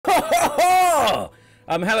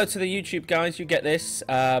Hello to the YouTube guys. You get this.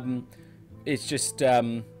 It's just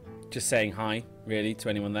saying hi, really, to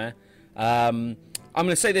anyone there. I'm going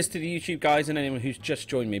to say this to the YouTube guys and anyone who's just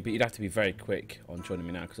joined me, but you'd have to be very quick on joining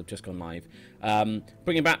me now because I've just gone live.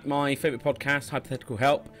 Bringing back my favourite podcast, Hypothetical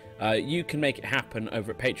Help. You can make it happen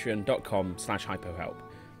over at patreon.com/hypohelp.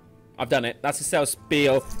 I've done it. That's a sales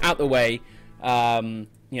spiel out the way. You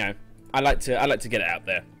know, I like to get it out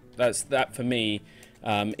there. That for me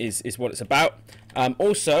is what it's about.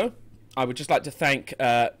 Also, I would just like to thank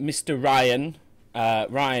Mr.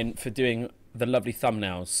 Ryan for doing the lovely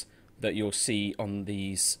thumbnails that you'll see on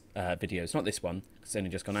these videos. Not this one, because it's only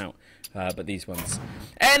just gone out, but these ones.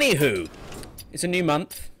 Anywho, it's a new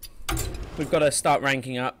month. We've got to start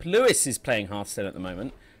ranking up. Lewis is playing Hearthstone at the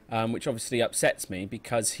moment, which obviously upsets me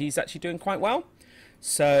because he's actually doing quite well.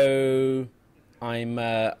 So I'm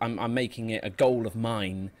making it a goal of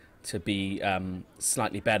mine to be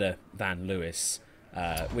slightly better than Lewis,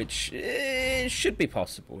 which should be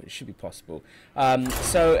possible. It should be possible.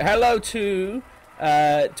 So hello to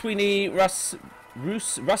Tweenie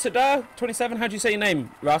Russada 27. How do you say your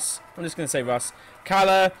name, Russ? I'm just going to say Russ.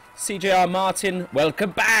 Kala, CJR Martin,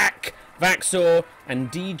 welcome back. Vaxor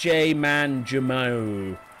and DJ Man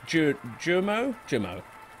Jumo. Jumo.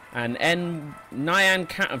 And Nyan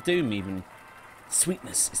Cat of Doom even.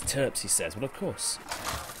 Sweetness is terps, he says. Well, of course.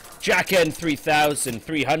 Jack N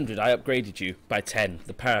 3300. I upgraded you by 10.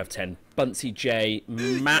 The power of 10. Bunsy J,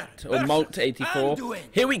 Matt or Malt 84.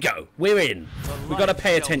 Here we go. We're in. We've got to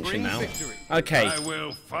pay attention now. Okay. I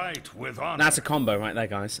will fight with honor. That's a combo right there,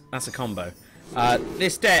 guys. That's a combo.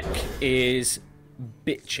 This deck is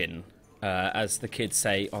bitchin', as the kids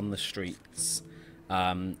say on the streets.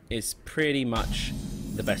 It's pretty much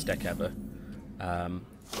the best deck ever. I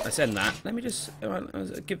said that. Let me just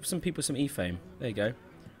give some people some E-fame. There you go.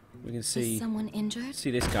 We can see. Is someone injured?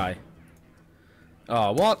 See this guy.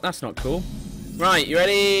 Oh, what? That's not cool. Right, you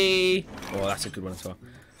ready? Oh, that's a good one as well.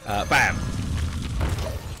 Bam.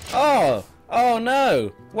 Oh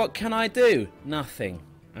no. What can I do? Nothing.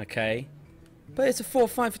 Okay. But it's a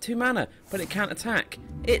 4/5 for 2 mana. But it can't attack.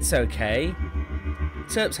 It's okay.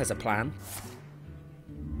 Terps has a plan.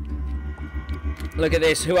 Look at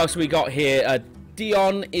this. Who else we got here?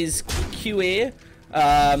 Dion is QE.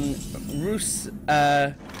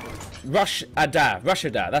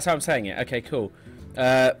 Rushada. That's how I'm saying it. Okay, cool.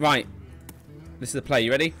 Right. This is the play. You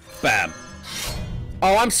ready? Bam.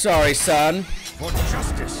 Oh, I'm sorry, son. For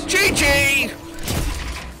justice. GG!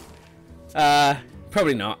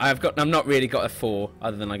 Probably not. I'm not really got a 4,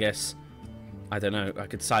 other than I guess. I don't know. I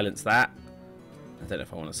could silence that. I don't know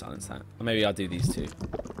if I want to silence that. Or maybe I'll do these two.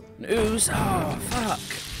 An ooze. Oh, fuck.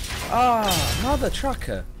 Oh, mother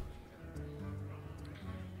trucker.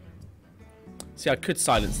 See, I could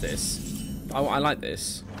silence this. I like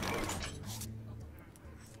this.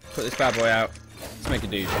 Put this bad boy out. Let's make a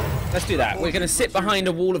dude. Let's do that. We're going to sit behind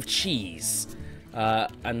a wall of cheese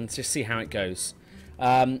and just see how it goes.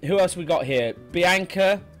 Who else we got here?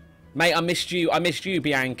 Bianca. Mate, I missed you. I missed you,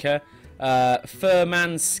 Bianca.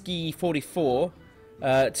 Furman Ski 44.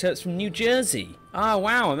 It's from New Jersey. Oh,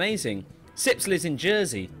 wow. Amazing. Sips lives in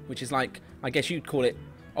Jersey, which is like, I guess you'd call it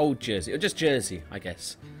Old Jersey. Or just Jersey, I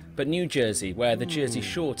guess. But New Jersey, where the Jersey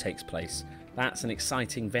Shore takes place. That's an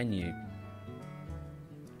exciting venue.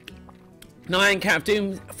 Nyan Cat of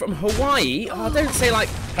Doom from Hawaii. Oh, don't say like,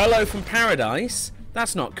 hello from paradise.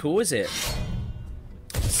 That's not cool, is it?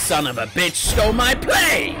 Son of a bitch stole my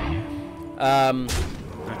play!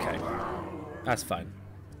 Okay. That's fine.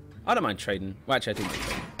 I don't mind trading. Well, actually, I do mind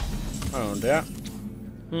trading. I don't want to do that.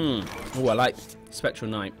 Oh, I like Spectral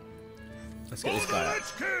Knight. Let's get this guy out.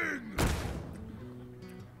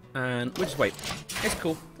 And we'll just wait. It's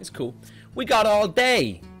cool. It's cool. We got all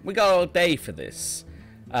day. We got all day for this.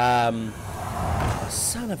 Son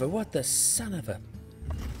of a... What the son of a...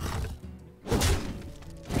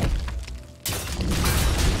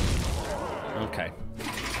 Okay.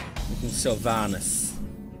 We can Sylvanus.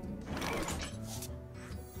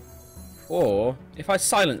 Or, if I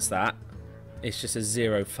silence that, it's just a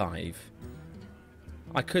 0/5.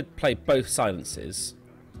 I could play both silences.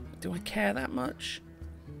 Do I care that much?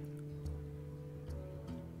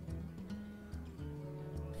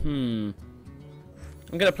 I'm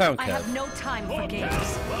gonna play on curve. I have no time for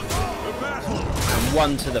games. And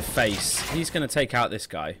 1 to the face. He's gonna take out this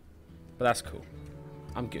guy. But that's cool.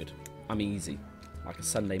 I'm good. I'm easy. Like a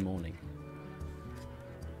Sunday morning.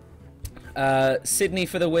 Sydney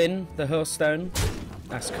for the win. The Hearthstone.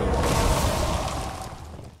 That's cool.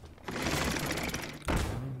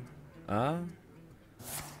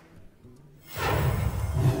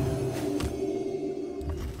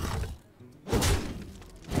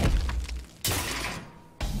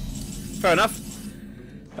 Fair enough.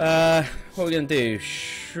 What are we going to do?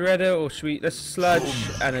 Shredder or should we... Let's sludge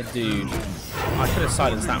and a dude. I could have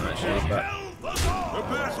silenced that one actually, but...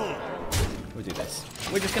 We'll do this.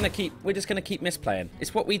 We're just gonna keep misplaying.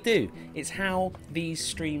 It's what we do. It's how these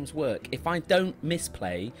streams work. If I don't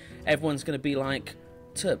misplay, everyone's gonna be like,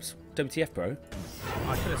 Tubbs, WTF bro.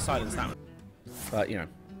 I could have silenced that one. But you know.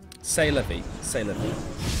 Say la vie. Say la vie.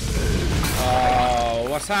 Oh,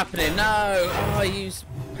 what's happening? No! Oh, I use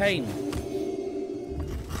pain.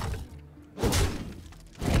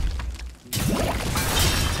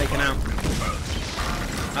 Taken out.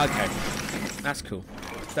 Okay. That's cool.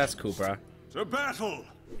 That's cool, bruh. To battle!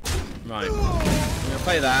 Right. I'm gonna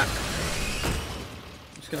play that.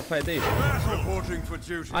 I'm just gonna play a dude. Reporting for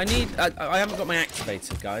duty. I haven't got my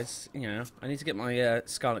activator, guys. You know, I need to get my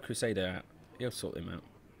Scarlet Crusader out. He'll sort him out.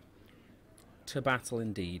 To battle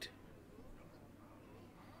indeed.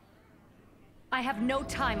 I have no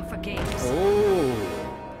time for games. Oh.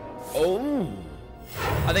 Oh.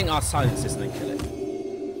 I think our silence is gonna kill it.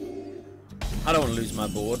 I don't want to lose my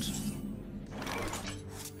board.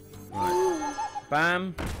 Right.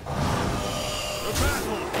 Bam.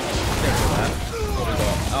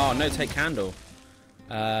 Oh, no take candle.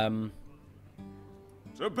 To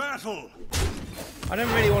battle. I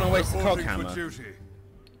don't really want to waste the cog hammer.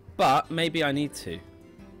 But maybe I need to.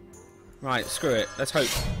 Right, screw it. Let's hope.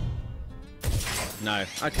 No.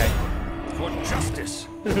 Okay. For justice.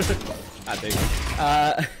 I do.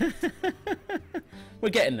 We're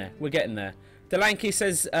getting there. We're getting there. Delanky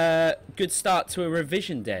says, good start to a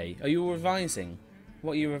revision day. Are you revising?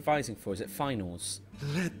 What are you revising for? Is it finals?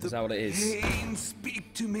 Is that what it is? Pain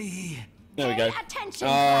speak to me. There we go. Attention, Oh,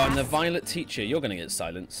 class. and the Violet teacher. You're going to get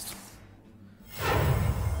silenced.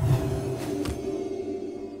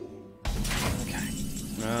 Okay.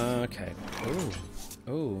 Okay. Ooh.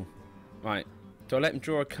 Ooh. Right. Do I let him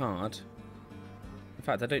draw a card? In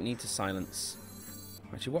fact, I don't need to silence.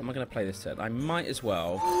 Actually, what am I going to play this turn? I might as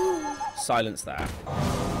well silence that.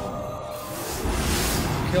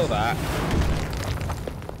 Kill that.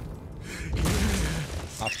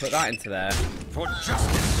 I'll put that into there. For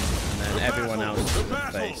justice. And then everyone else to the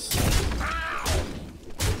face.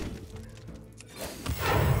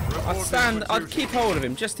 I'd keep hold of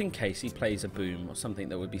him just in case he plays a boom or something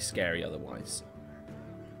that would be scary otherwise.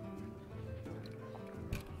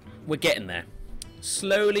 We're getting there.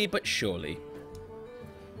 Slowly but surely.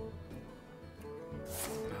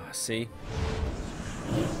 See?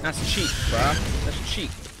 That's cheap, bruh. That's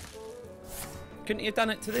cheap. Couldn't you have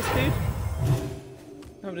done it to this dude?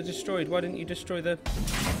 I would have destroyed. Why didn't you destroy the...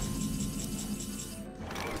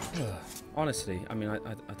 Honestly, I mean, I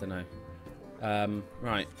don't know.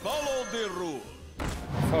 Right. Follow the rule.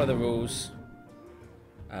 Follow the rules.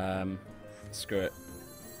 Screw it.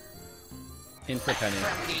 In for a penny.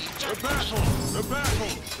 The battle! The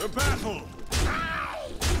battle! The battle!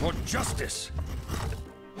 For justice!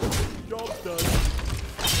 Job done.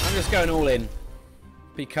 I'm just going all in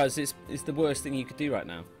because it's the worst thing you could do right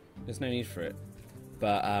now. There's no need for it.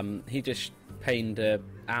 But he just pained a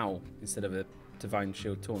owl instead of a divine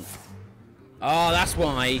shield taunt. Oh, that's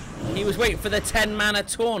why he was waiting for the 10 mana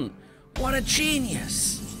taunt. What a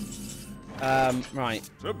genius! Right.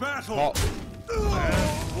 To battle! Hop.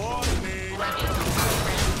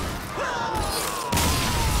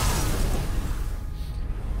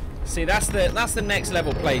 See, that's the next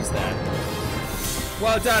level plays there.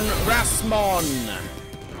 Well done, Rasmon.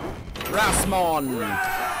 Rasmon.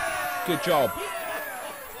 Good job.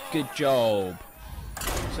 Good job.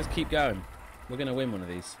 Let's just keep going. We're gonna win one of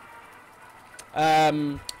these.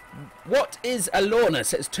 What is Alorna?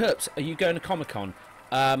 Says Terps. Are you going to Comic-Con?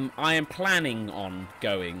 I am planning on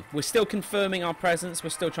going. We're still confirming our presence. We're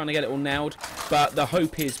still trying to get it all nailed. But the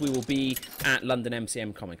hope is we will be at London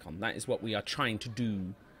MCM Comic-Con. That is what we are trying to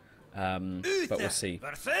do. But we'll see.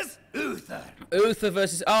 Versus Uther. Uther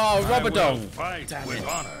versus... Oh, Robodong. Damn it.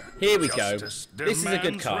 Honor. Here we go. Justice This is a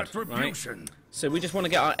good demands card, right? retribution. So we just want to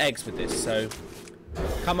get our eggs with this. So,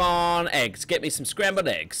 come on, eggs. Get me some scrambled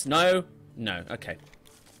eggs. No? No. Okay.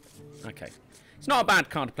 Okay. It's not a bad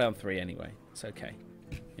card to play on 3 anyway. It's okay.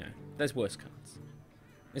 Yeah, there's worse cards.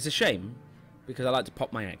 It's a shame, because I like to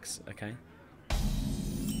pop my eggs, okay?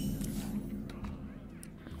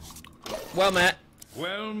 Well met.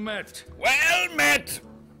 Well met. Well met!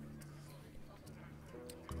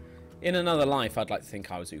 In another life, I'd like to think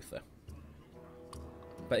I was Uther.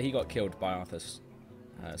 But he got killed by Arthur's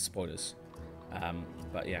spoilers.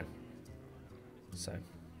 But yeah. So.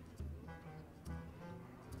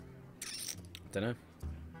 Don't know.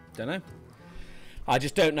 Don't know. I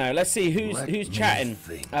just don't know. Let's see who's chatting.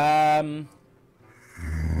 Oh.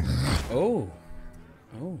 Oh.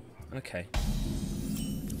 Okay.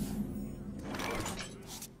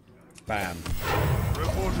 Bam.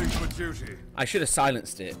 Reporting for duty. I should have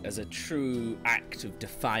silenced it as a true act of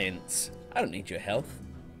defiance. I don't need your health.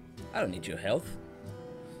 I don't need your health.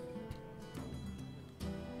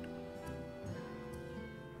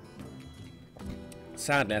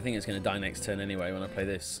 Sadly, I think it's going to die next turn anyway when I play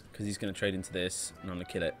this, because he's going to trade into this, and I'm going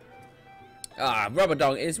to kill it. Ah, Rubber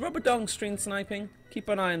Dong. Is Rubber Dong stream sniping? Keep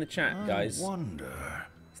an eye on the chat, guys. I wonder.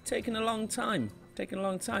 It's taking a long time. Taking a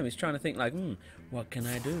long time. He's trying to think like, what can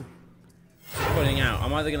I do? He's coining out.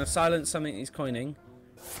 I'm either going to silence something he's coining.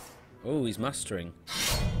 Oh, he's mustering.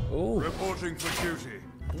 Oh. Reporting for duty.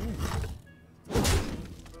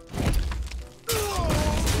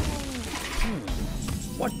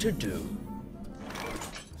 What to do?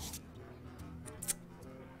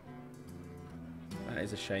 That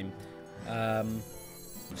is a shame.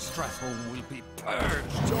 Stratholm will be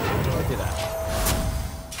purged. We'll do that.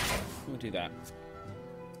 We'll do that.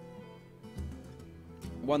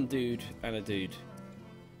 One dude and a dude.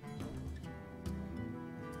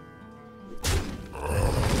 Oh,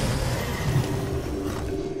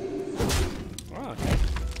 okay.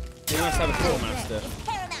 He must have a quartermaster.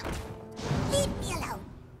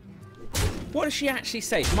 What does she actually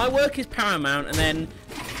say? My work is paramount, and then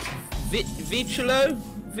Vitrulo?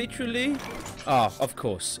 Oh, of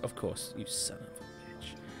course, you son of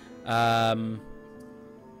a bitch.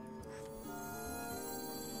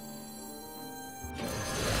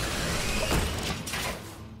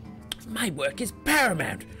 My work is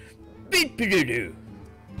paramount.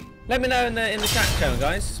 Let me know in the chat channel,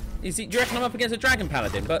 guys. Do you reckon I'm up against a dragon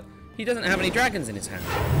paladin? But he doesn't have any dragons in his hand.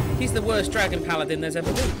 He's the worst dragon paladin there's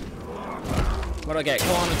ever been. What do I get?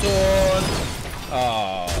 Carnotaur.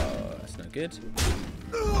 Oh, that's no good.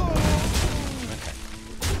 Okay.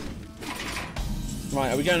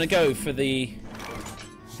 Right, are we going to go for the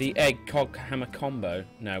egg cog hammer combo?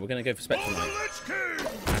 No, we're going to go for Spectral Knight.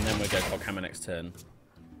 And then we'll go cog hammer next turn.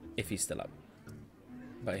 If he's still up.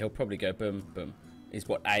 But he'll probably go boom, boom. Is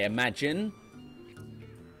what I imagine.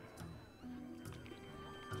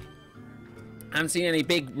 I haven't seen any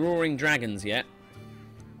big roaring dragons yet.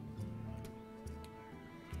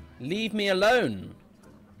 Leave me alone.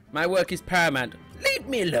 My work is paramount. Leave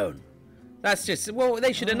me alone. That's just... Well,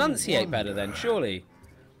 they should enunciate better then, surely.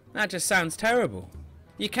 That just sounds terrible.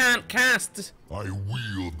 You can't cast... I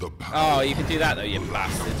wield the power. Oh, you can do that though, you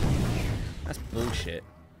bastard. That's bullshit.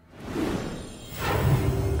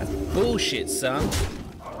 That's bullshit, son.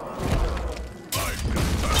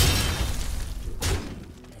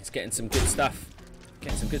 He's getting some good stuff.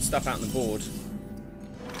 Getting some good stuff out on the board.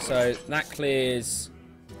 So that clears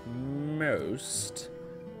most.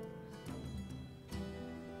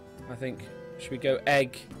 I think. Should we go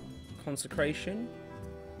egg consecration?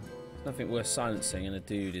 Nothing worth silencing, and a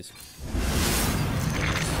dude is.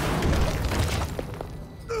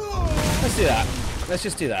 Let's do that. Let's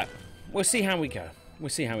just do that. We'll see how we go. We'll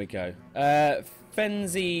see how we go.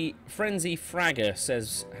 Frenzy Fragger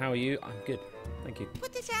says, "How are you?" I'm good. Thank you.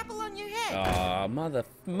 Put this apple on your head. Ah, mother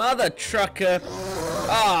trucker.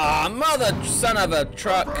 Ah, mother son of a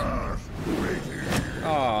truck.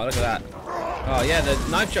 Oh, look at that. Oh yeah, the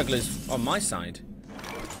knife juggler's on my side.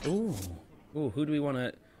 Ooh, who do we want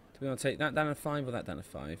to? Do we want to take that down to 5 or that down to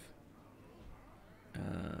 5?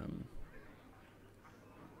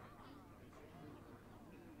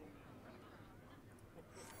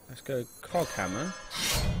 Let's go Coghammer.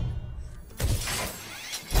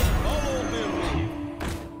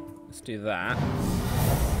 Let's do that.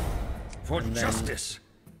 For justice.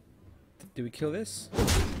 Do we kill this?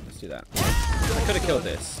 Let's do that. I could have killed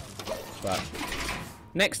this, but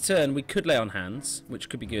next turn we could lay on hands, which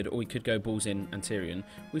could be good, or we could go balls in and Tyrion.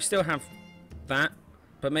 We still have that,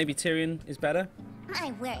 but maybe Tyrion is better.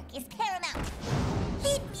 My work is paramount.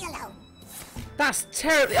 Leave me alone. That's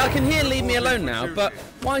terrible. I can hear "leave me alone" now, but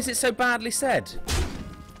why is it so badly said?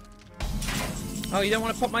 Oh, you don't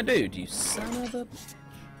want to pop my dude, you son of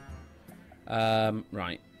a...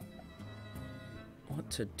 Right. What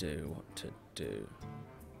to do?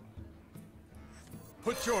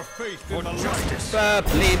 Put your faith in the justice.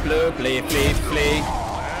 Blee, blue, blee, flee, flee.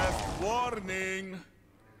 Last warning.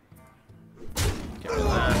 Get rid of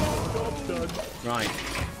that. Right.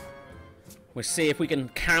 We'll see if we can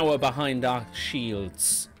cower behind our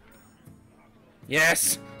shields.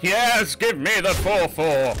 Yes! Yes! Give me the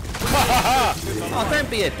 4-4! Oh, don't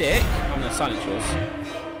be a dick! I'm gonna silence yours.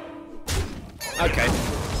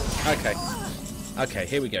 Okay,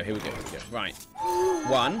 here we go. Right.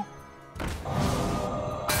 1.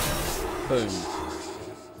 Boom.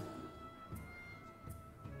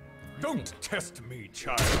 Don't test me,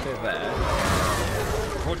 child. Go there.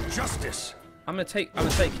 For justice. I'm gonna take it.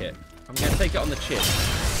 I'm gonna take it on the chin.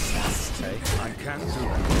 Okay. I can't do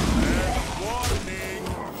it. Warning.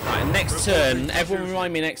 Right, next turn, everyone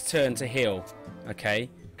remind me next turn to heal. Okay?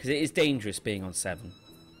 Because it is dangerous being on 7.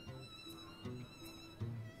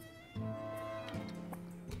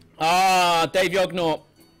 Ah, Dave Yognort.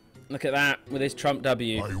 Look at that with his Trump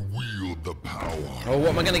W. I wield the power. Oh, what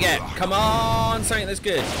am I going to get? Come on, something that's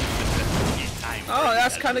good. Oh,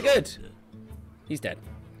 that's kind of good. He's dead.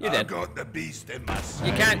 You're dead. got the beast in my sight.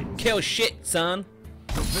 You can't kill shit, son.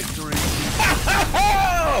 The victory.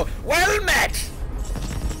 Oh, well met.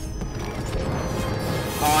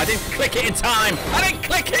 Oh, I didn't click it in time. I didn't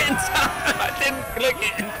click it in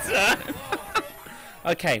time.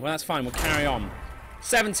 Okay, well that's fine. We'll carry on.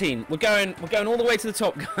 17. We're going all the way to the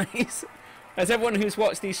top, guys. As everyone who's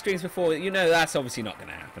watched these streams before, you know that's obviously not going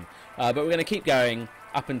to happen. But we're going to keep going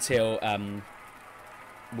up until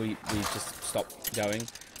we just stop going.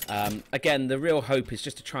 Again, the real hope is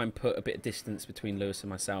just to try and put a bit of distance between Lewis and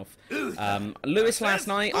myself. Lewis last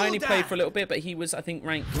night, I only played for a little bit, but he was, I think,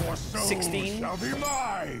 ranked 16.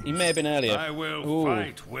 He may have been earlier. I will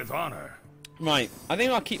fight with honor. Right, I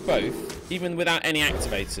think I'll keep both, even without any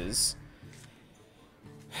activators.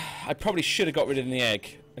 I probably should have got rid of the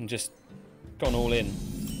egg and just gone all in.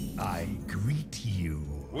 I greet you.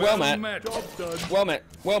 Well met. Job done. Well met.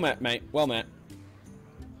 Well met, mate. Well met.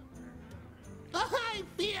 I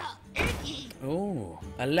feel icky. Oh,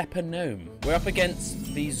 a leper gnome. We're up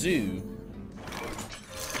against the zoo.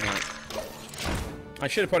 Right. I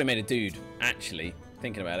should have probably made a dude, actually,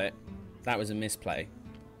 thinking about it. That was a misplay.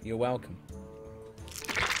 You're welcome.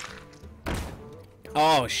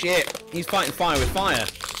 Oh, shit. He's fighting fire with fire.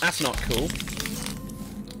 That's not cool.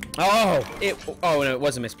 Oh, no, it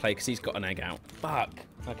was a misplay because he's got an egg out. Fuck.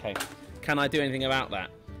 Okay. Can I do anything about that?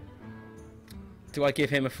 Do I give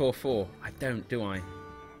him a 4-4? I don't, do I?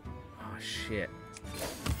 Oh, shit.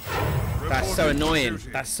 That's so annoying.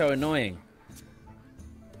 That's so annoying.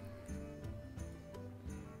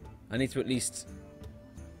 I need to at least...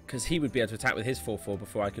 Because he would be able to attack with his 4-4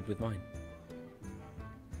 before I could with mine.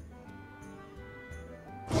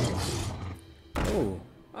 Oh.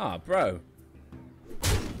 Ah, bro.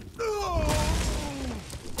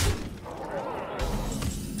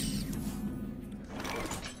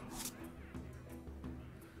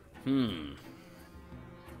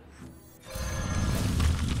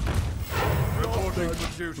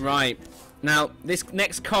 Right. Now, this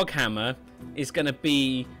next Coghammer is going to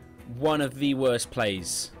be one of the worst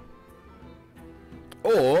plays.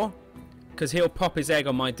 Or, because he'll pop his egg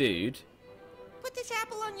on my dude. Put this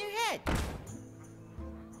apple on your head.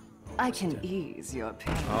 I can ease your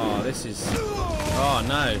pain. Oh, this is... Oh,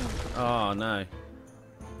 no. Oh, no.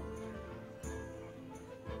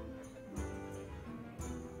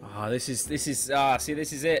 Oh, this is... see,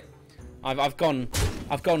 this is it. I've gone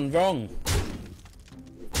wrong.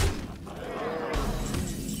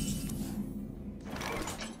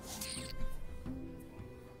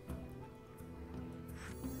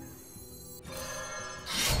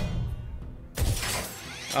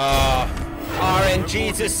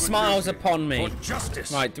 RNG just smiles upon me. For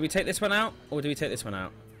justice. Right, do we take this one out? Or do we take this one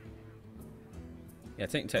out? Yeah,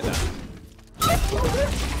 take that.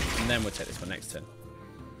 And then we'll take this one next turn.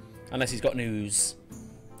 Unless he's got an ooze.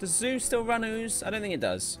 Does Zoo still run ooze? I don't think it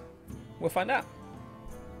does. We'll find out.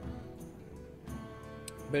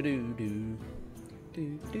 Ba-doo-doo.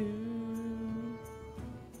 Do-doo.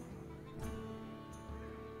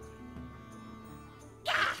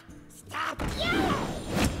 Stop you!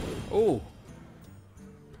 Oh.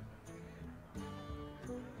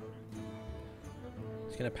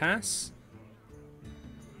 He's gonna pass.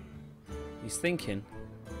 He's thinking.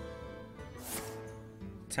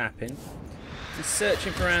 Tapping. He's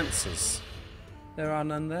searching for answers. There are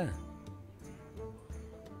none there.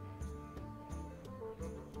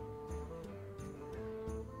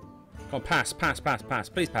 Come on, pass.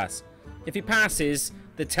 Please pass. If he passes,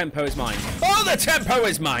 the tempo is mine. Oh, the tempo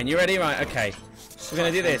is mine! You ready? Right, okay. We're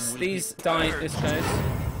gonna do this. These die. This goes.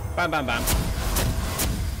 Bam, bam, bam.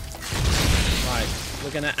 Right.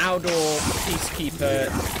 We're gonna outdoor peacekeeper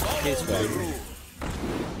his one.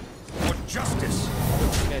 For justice.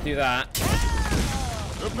 We're gonna do that.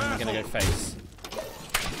 And we're gonna go face.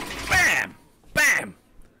 Bam! Bam!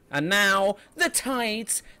 And now the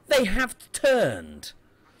tides, they have turned.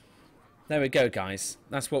 There we go, guys.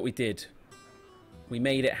 That's what we did. We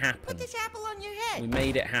made it happen. Put this apple on your head. We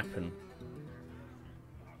made it happen.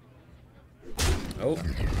 Oh.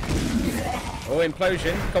 Oh,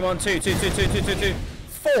 implosion. Come on, 2. 4.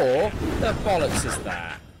 The bollocks is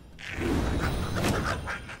that?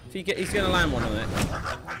 If he's going to land one on it.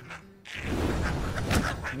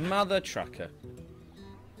 Mother trucker.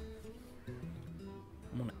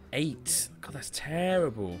 I'm on 8. God, that's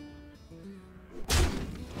terrible. I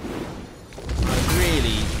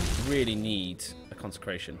really need a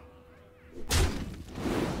consecration.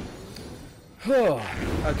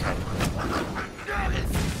 Okay.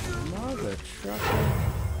 Mother trucker.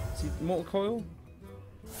 Is he mortal coil?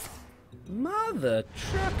 Mother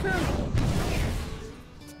trucker.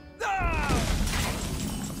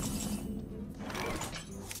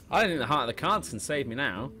 I don't think the heart of the cards can save me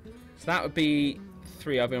now. So that would be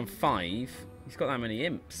 3. I'll be on 5. He's got that many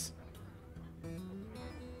imps.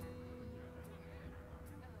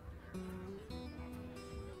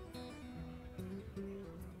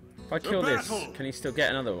 If I kill this, can he still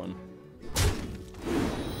get another one?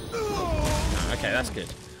 No, okay, that's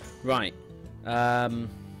good. Right.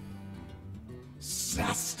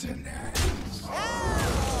 Sustenance.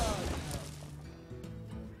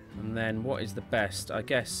 And then what is the best? I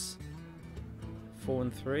guess 4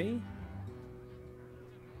 and 3?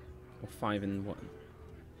 Or 5 and 1?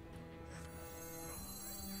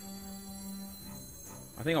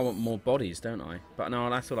 I think I want more bodies, don't I? But no,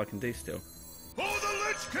 that's all I can do still. For the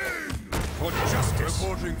Lich King! For justice!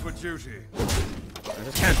 Reporting for duty. I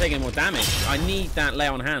just can't take any more damage. I need that lay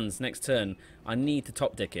on hands next turn. I need to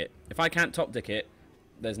top dick it. If I can't top dick it,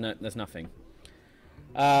 there's nothing.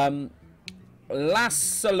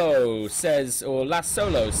 Lassolo says,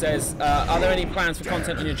 are there any plans for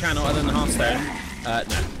content on your channel other than Hearthstone? No.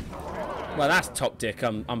 Well, that's top dick.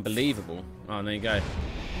 Unbelievable. Oh, there you go.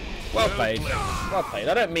 Well played. Well played.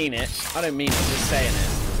 I don't mean it. I don't mean it. I'm just saying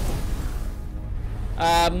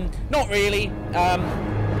it. Not really.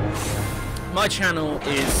 My channel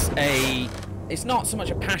is it's not so much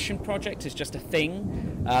a passion project, it's just a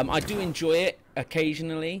thing. I do enjoy it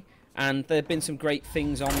occasionally, and there have been some great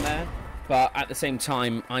things on there, but at the same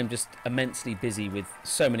time, I'm just immensely busy with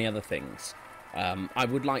so many other things. I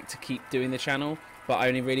would like to keep doing the channel, but I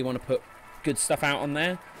only really want to put good stuff out on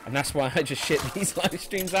there, and that's why I just shit these live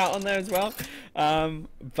streams out on there as well.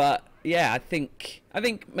 But yeah, I think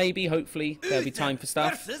maybe, hopefully, there'll be time for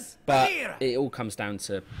stuff, but it all comes down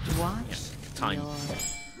to time.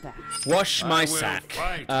 Wash my sack.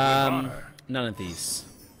 None of these.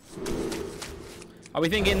 Are we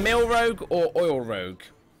thinking mill rogue or oil rogue?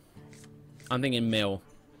 I'm thinking mill.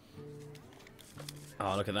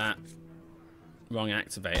 Oh, look at that. Wrong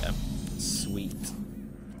activator. Sweet.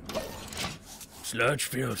 Sludge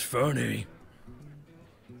feels funny.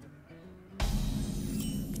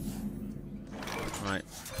 Right.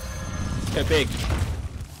 Let's go big.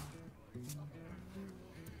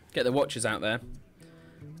 Get the watchers out there.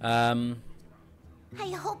 I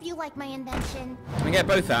hope you like my invention. And get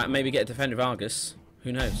both out and maybe get a Defender of Argus.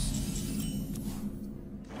 Who knows?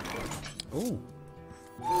 Ooh.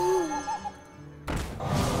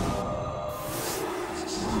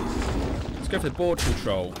 Let's go for the board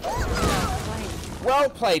control. Well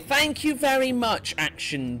played. Thank you very much,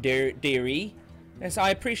 Action Deary. Yes, I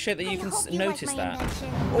appreciate that you can notice that.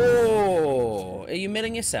 Oh, are you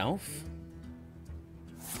milling yourself?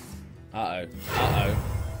 Uh-oh. Uh-oh.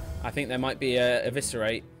 I think there might be a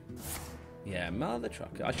eviscerate. Yeah, mother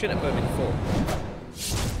trucker. I shouldn't have put him in 4.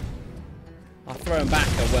 I'll throw him back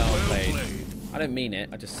a well played. I don't mean it,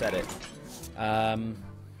 I just said it.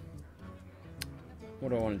 What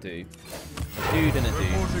do I want to do? A dude and a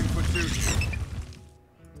dude.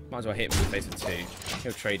 Might as well hit him in the face with 2.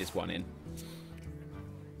 He'll trade his 1 in.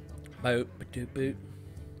 Boop, boop, boop.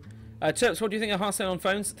 Terps, what do you think of Hearthstone on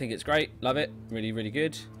phones? I think it's great. Love it. Really, really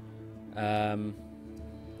good.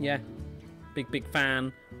 Yeah. Big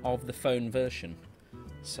fan of the phone version.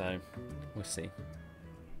 So, we'll see.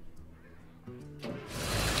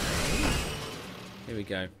 Here we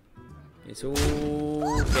go. It's all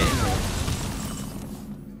getting there.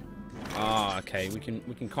 Ah, okay. We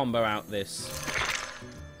can combo out this.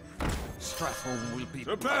 Stratholm will be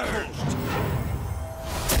prepared.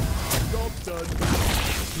 Job done.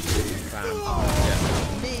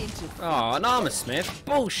 Oh, an armor smith?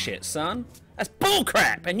 Bullshit, son. That's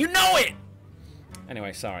bullcrap, and you know it.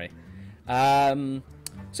 Anyway, sorry.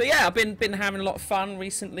 So yeah, I've been having a lot of fun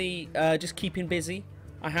recently, just keeping busy.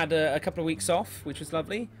 I had a couple of weeks off, which was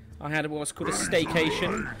lovely. I had what's called a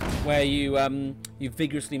staycation, where you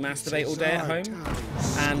vigorously masturbate all day at home,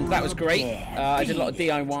 and that was great. I did a lot of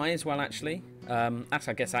DIY as well, actually.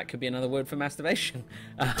 I guess that could be another word for masturbation.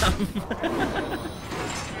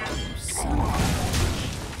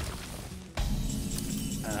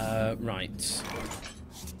 Right.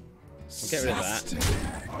 We'll get rid of that.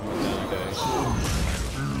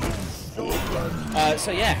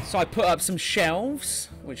 So yeah, so I put up some shelves,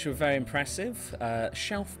 which were very impressive.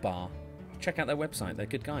 Shelf Bar. Check out their website. They're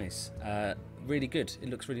good guys. Really good. It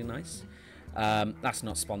looks really nice. That's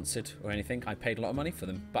not sponsored or anything. I paid a lot of money for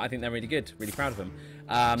them, but I think they're really good. Really proud of them.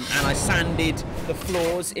 And I sanded the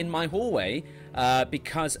floors in my hallway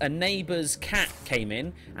because a neighbour's cat came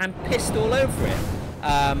in and pissed all over it.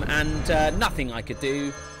 And nothing I could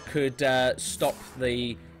do could stop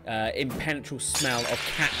the impenetrable smell of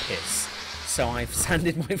cat piss. So I've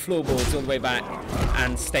sanded my floorboards all the way back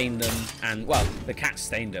and stained them, and well, the cat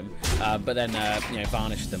stained them, but then you know,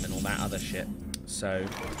 varnished them and all that other shit. So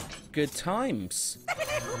good times.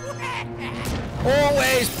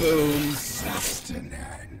 Always boom.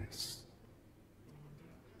 Sustenance.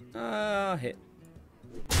 Hit.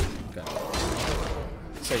 Go.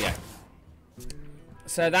 So yeah.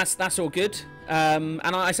 So that's all good. And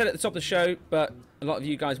I said at the top of the show, but a lot of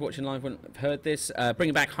you guys watching live wouldn't have heard this.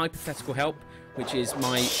 Bringing back Hypothetical Help, which is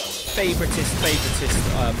my favoritist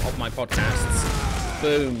of my podcasts.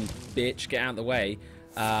 Boom, bitch, get out of the way.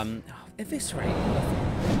 Eviscerate.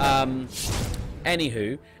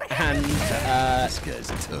 Anywho, and you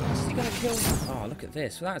gotta kill. Oh, look at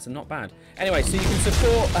this. Well, that's not bad. Anyway, so you can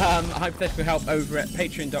support Hypothetical Help over at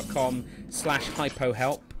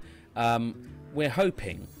patreon.com/hypohelp. We're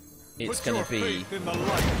hoping it's going to be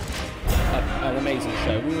an amazing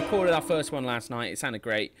show. We recorded our first one last night. It sounded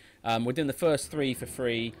great. We're doing the first 3 for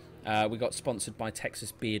free. We got sponsored by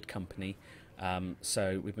Texas Beard Company.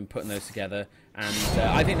 So we've been putting those together. And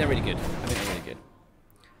I think they're really good.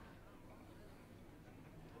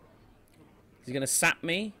 Is he going to sap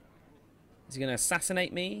me? Is he going to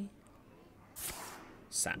assassinate me?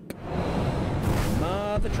 Sap.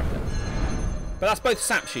 Mother trucker. But that's both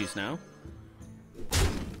sap shoes now.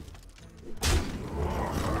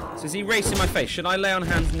 So is he racing my face? Should I lay on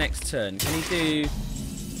hands next turn? Can he do...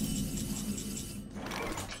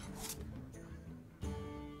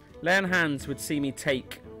 Lay on hands would see me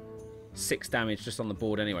take 6 damage just on the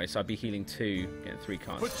board anyway, so I'd be healing 2, getting 3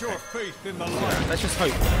 cards. Put your faith in the light. Let's just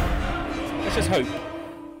hope. Let's just hope.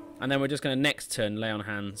 And then we're just going to next turn lay on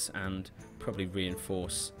hands and probably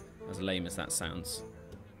reinforce, as lame as that sounds.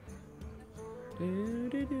 Is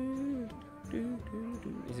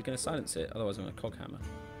he going to silence it? Otherwise I'm going to cog hammer.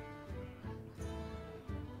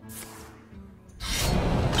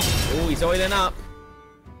 Oh, he's oiling up.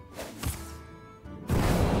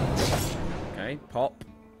 Okay, pop.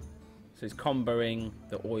 So he's comboing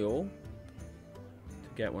the oil to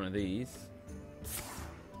get one of these.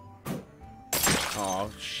 Oh,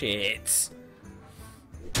 shit.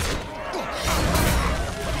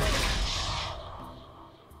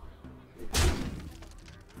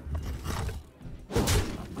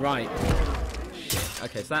 Right. Shit.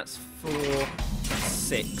 Okay, so that's 4,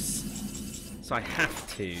 6. So I have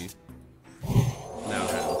to now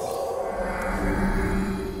hands.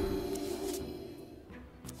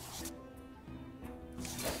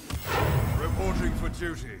 Reporting for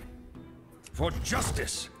duty. For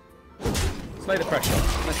justice. Let's lay the pressure on.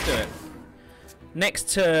 Let's do it.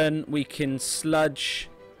 Next turn we can sludge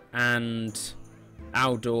and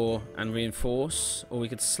outdoor and reinforce, or we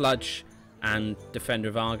could sludge and Defender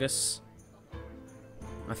of Argus.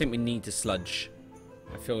 I think we need to sludge.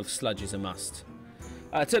 I feel sludge is a must.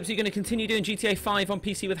 Tubbs, are you going to continue doing GTA 5 on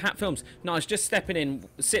PC with Hat Films? No, I was just stepping in.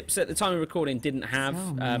 Sips, at the time of recording, didn't have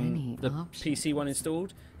the PC one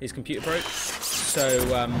installed. His computer broke.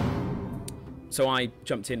 So I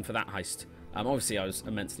jumped in for that heist. Obviously, I was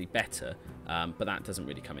immensely better, but that doesn't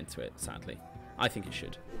really come into it, sadly. I think it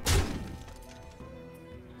should. Is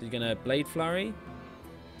he going to Blade Flurry?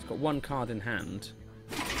 He's got 1 card in hand.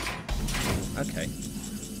 Okay.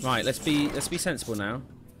 Right, let's be sensible now.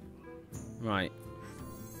 Right.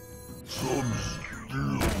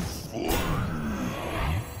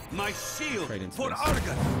 My shield for this.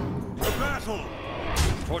 Argus. The battle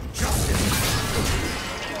for justice.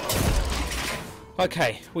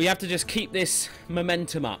 Okay, we have to just keep this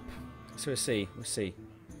momentum up. So we'll see.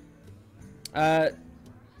 Terps,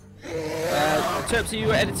 are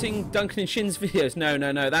you editing Duncan and Shin's videos? No.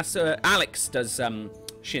 That's Alex does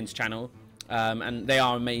Shin's channel. And they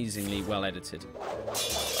are amazingly well edited.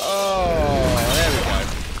 Oh,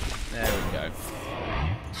 there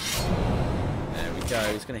we go.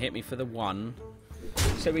 He's going to hit me for the 1.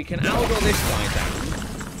 So we can outlaw this guy down.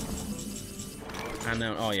 And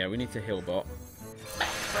now, oh yeah, we need to heal bot.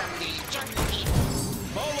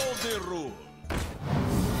 Follow the rule.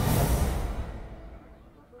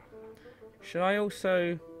 Should I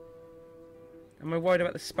also... Am I worried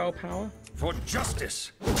about the spell power? For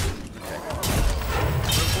justice.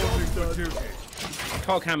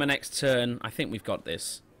 Cog hammer next turn. I think we've got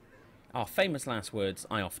this. Our famous last words,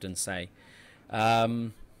 I often say. Pass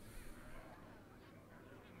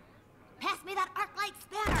me that arc light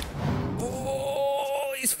spanner.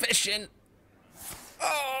 Oh, he's fishing.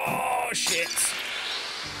 Oh, shit. Has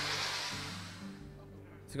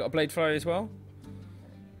he got a blade flurry as well?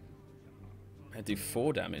 I do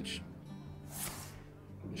 4 damage.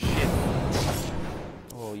 Shit.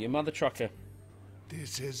 Oh, your mother trucker.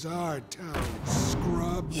 This is our town,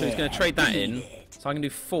 scrub. So he's going to trade that in. So I can do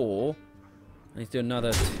 4. I need to do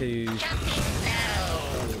another 2.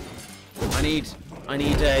 I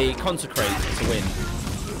need a consecrate to win.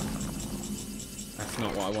 That's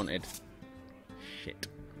not what I wanted. Shit.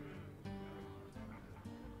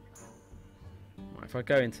 Right, if I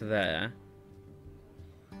go into there.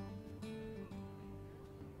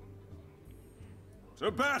 To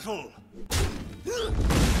battle!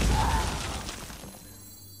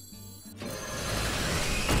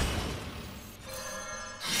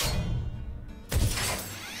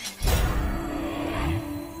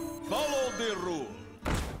 Follow the rule.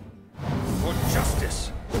 For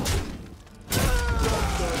justice.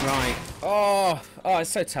 Right. Oh, it's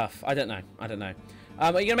so tough. I don't know. Are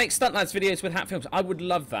you going to make Stunt Lads videos with Hat Films? I would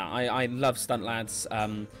love that. I love Stunt Lads.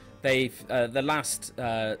 They've the last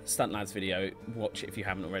Stunt Lads video, watch it if you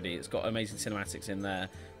haven't already. It's got amazing cinematics in there.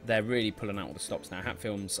 They're really pulling out all the stops now. Hat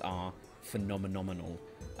Films are phenomenal.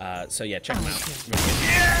 So yeah, check them out. Really good.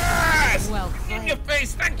 Yes! Well In your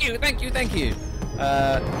face! Thank you! Did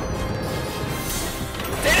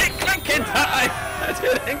it click in time?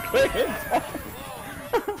 Did it click in time?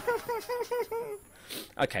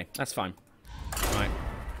 Okay, that's fine. Right,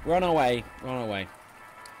 we're on our way.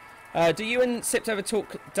 Do you and Sips ever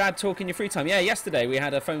dad talk in your free time? Yeah, yesterday we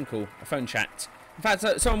had a phone chat. In fact,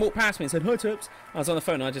 someone walked past me and said, "Hi, Tips." I was on the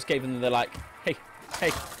phone and I just gave them the like, hey,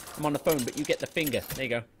 I'm on the phone, but you get the finger. There you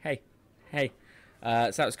go. Hey.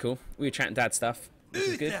 So that was cool. We were chatting dad stuff, which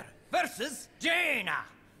is good. Versus Jaina.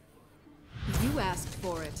 You asked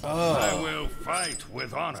for it. I will fight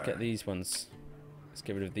with honor. Let's get these ones. Let's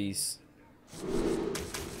get rid of these.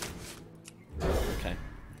 Okay.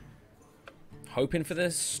 Hoping for the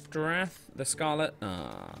Scarlet. No.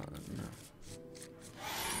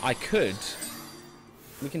 I could.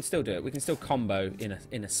 We can still do it. We can still combo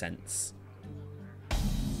in a sense.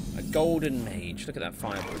 A golden mage. Look at that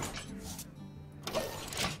fireball.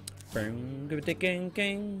 Hang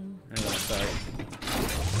on, sorry.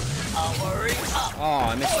 Oh,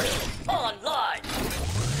 I missed it. Online.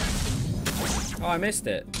 Oh, I missed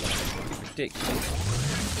it. Ridiculous.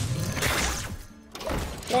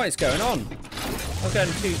 What is going on? I was going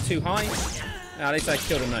too high. Oh, at least I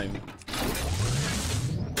killed a gnome.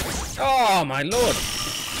 Oh my lord!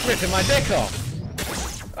 Ripping my dick off.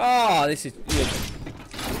 Oh, this is good.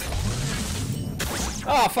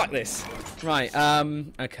 Oh, fuck this. Right.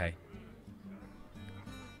 Okay.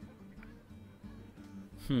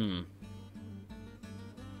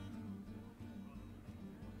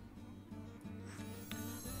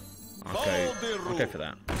 I'll go for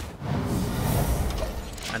that.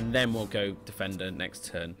 And then we'll go defender next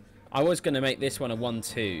turn. I was going to make this one a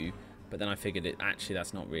 1-2, but then I figured actually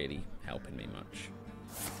that's not really helping me much.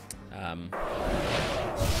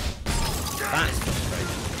 That's frustrating.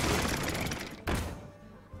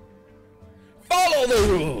 Follow the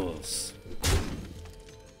rules!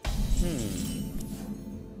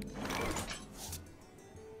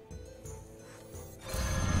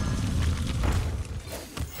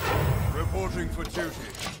 Reporting for duty.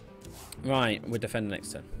 Right, we're defending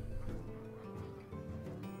next turn.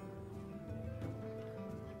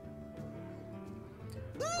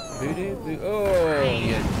 Boo-doo-boo. Oh,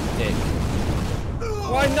 you dick.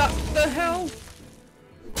 Why not the hell?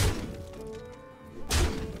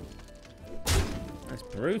 That's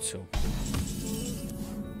brutal.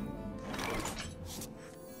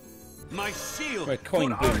 My shield. We're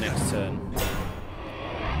coin boom next turn.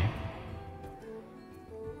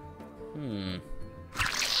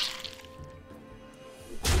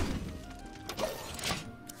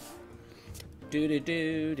 Do do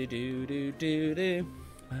do do do do do do.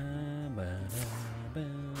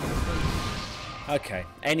 Okay,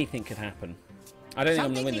 anything could happen. I don't think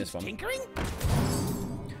I'm gonna win this one. Tinkering?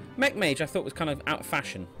 Mech Mage I thought was kind of out of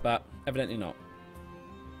fashion, but evidently not.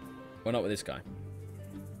 Well, not with this guy.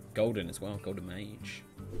 Golden as well, Golden Mage.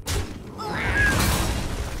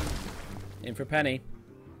 In for a penny.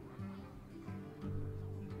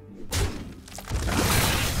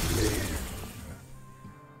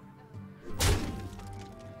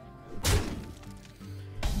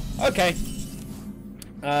 Okay.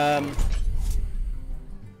 I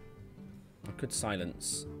could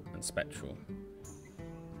silence and spectral,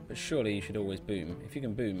 but surely you should always boom. If you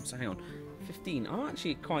can boom, so hang on. 15. I'm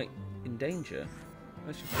actually quite in danger.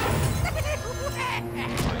 Let's just...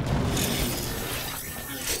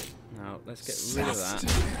 Now, let's get rid of that.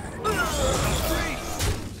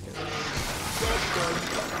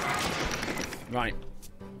 Right.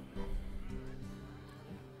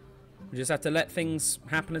 We just have to let things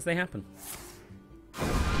happen as they happen.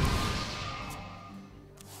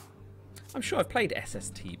 I'm sure I've played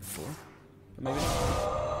SST before, but maybe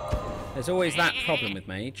not. There's always that problem with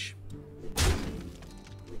Mage.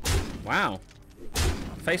 Wow.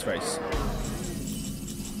 Face race.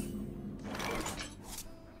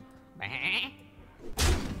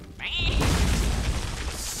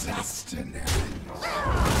 Sustenance.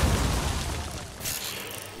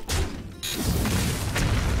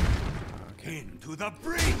 Into the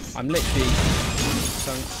breach. I'm literally...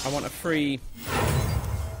 So I want a free...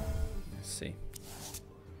 Let's see.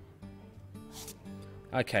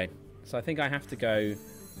 Okay. So I think I have to go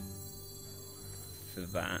for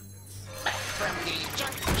that.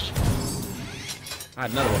 I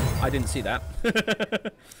had another one. I didn't see that.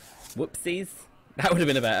 Whoopsies. That would have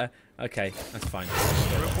been a better. Okay, that's fine.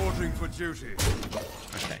 Reporting for duty.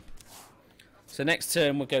 Okay. So next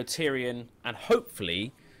turn we'll go Tyrion, and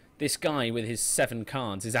hopefully this guy with his 7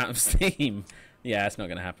 cards is out of steam. Yeah, that's not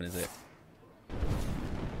going to happen, is it?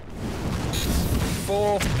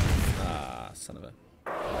 4. Ah, son of a...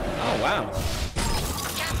 Oh, wow.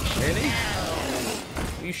 Really?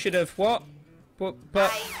 You should have what? But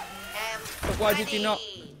why did you not?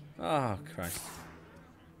 Oh, Christ.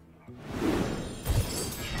 It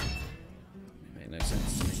made no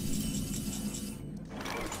sense to me.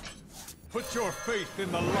 Put your faith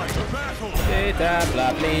in the light of battle.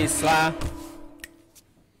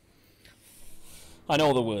 I know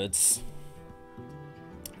all the words.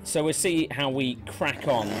 So we'll see how we crack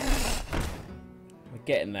on. We're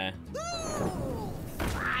getting there.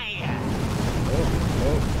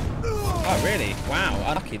 Oh, really? Wow,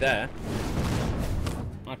 unlucky there.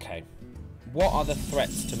 Okay. What are the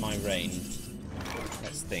threats to my reign?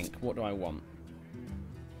 Let's think. What do I want?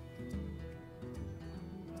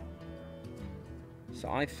 So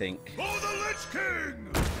I think... For the Lich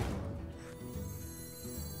King!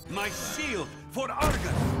 My shield for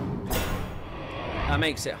Argus! That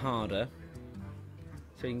makes it harder.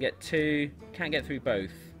 So you can get 2... Can't get through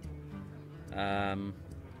both.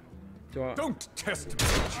 Do I... Don't test me,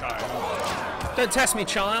 child! Don't test me,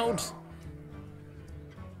 child!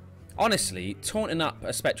 Honestly, taunting up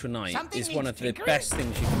a Spectral Knight is one of the best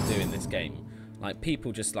things you can do in this game. Like,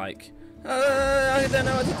 people just like... I don't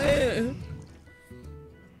know what to do!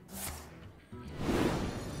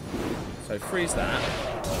 So freeze that.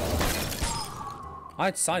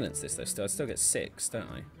 I'd silence this though still. I'd still get 6, don't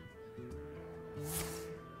I?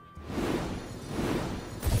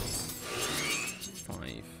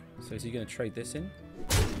 So is he going to trade this in?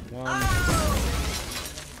 1,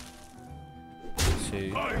 2.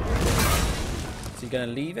 Is he going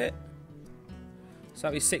to leave it? So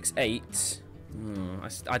that'd be 6, 8.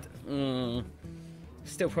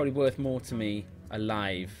 Still probably worth more to me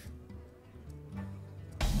alive.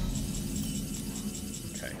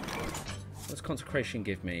 Okay. What's Consecration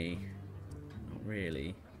give me? Not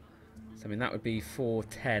really. So I mean that would be 4,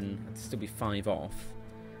 10. I'd still be 5 off.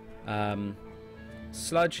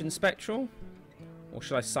 Sludge and Spectral? Or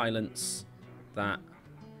should I silence that?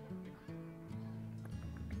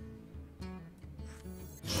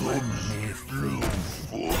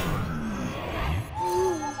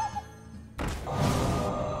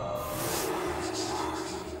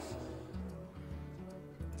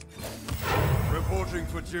 Reporting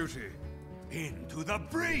for duty. Into the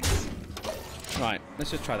breach! Right,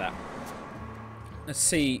 let's just try that. Let's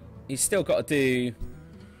see. He's still got to do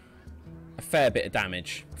a fair bit of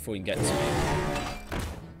damage before he can get to me.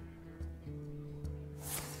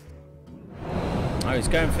 Oh, he's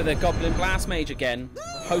going for the Goblin Blast Mage again,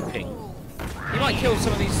 hoping. He might kill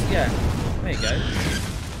some of these. Yeah, there you go.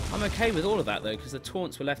 I'm okay with all of that though, because the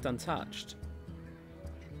taunts were left untouched.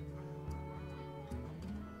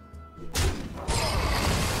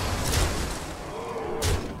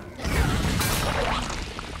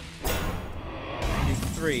 Do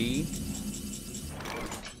 3.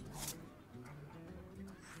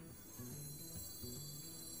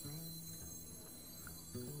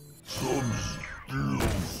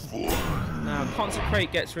 Now,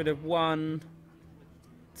 Consecrate gets rid of 1,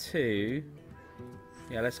 2.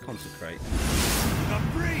 Yeah, let's Consecrate.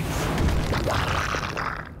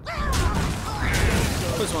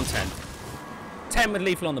 Puts 1, 10. 10 with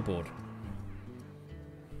Lethal on the board.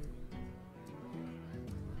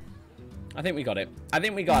 I think we got it. I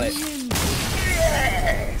think we got it.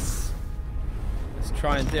 Yes! Let's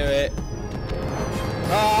try and do it.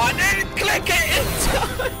 Oh, I didn't click it in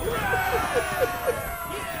time!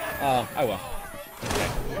 Oh well. Okay.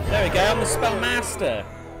 There we go, I'm the spell master.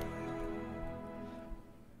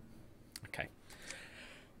 Okay.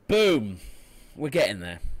 Boom! We're getting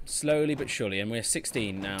there. Slowly but surely, and we're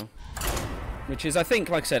 16 now. Which is, I think,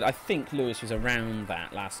 like I said, I think Lewis was around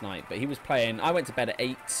that last night, but he was playing. I went to bed at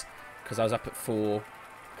 8 because I was up at 4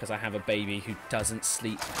 because I have a baby who doesn't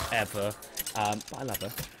sleep ever, but I love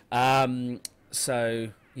her. So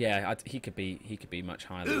yeah, he could be much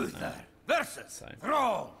higher than that. Versus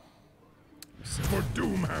Throne. For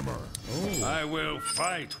Doomhammer. Ooh. I will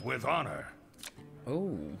fight with honor.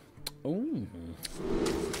 Oh, ooh.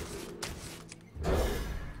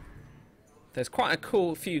 There's quite a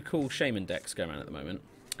few cool Shaman decks going around at the moment,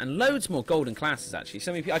 and loads more golden classes actually.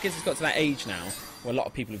 So many people, I guess it's got to that age now where a lot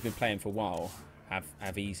of people who've been playing for a while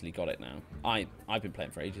have easily got it now. I've been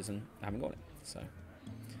playing for ages and haven't got it. So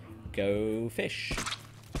go fish.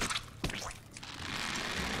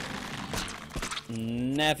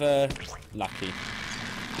 Never lucky.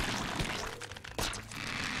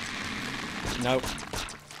 Nope.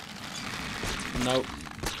 Nope.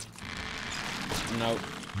 Nope.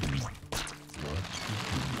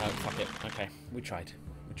 No, fuck it. Okay, we tried.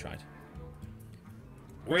 We tried.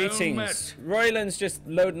 Greetings. Royland's just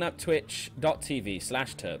loading up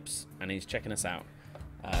twitch.tv/Terps and he's checking us out.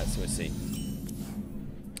 So we'll see.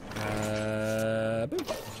 Boom.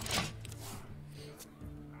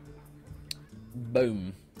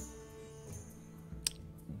 Boom.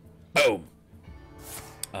 Boom.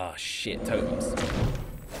 Oh shit, totems.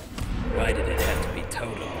 Why did it have to be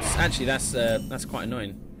totems? Actually, that's quite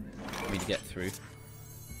annoying for me to get through.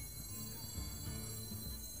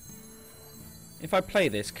 If I play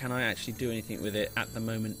this, can I actually do anything with it? At the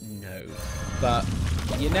moment, no. But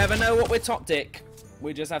you never know what we're top dick.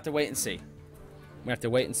 We just have to wait and see. We have to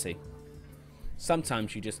wait and see.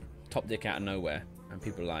 Sometimes you just top dick out of nowhere, and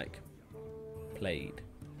people are like, played.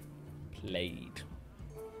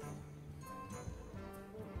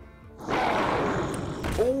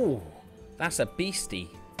 Oh, that's a beastie.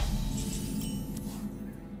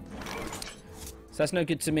 So that's no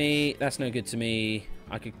good to me. That's no good to me.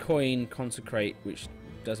 I could coin consecrate, which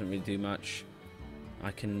doesn't really do much.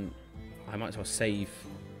 I might as well save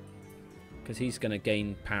because he's going to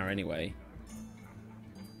gain power anyway.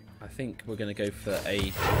 I think we're going to go for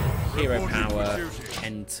a hero power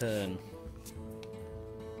end turn.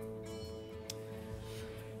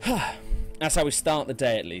 That's how we start the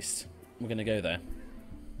day, at least. We're going to go there.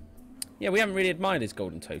 Yeah, we haven't really admired his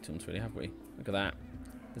golden totems, really, have we? Look at that.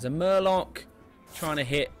 There's a Murloc trying to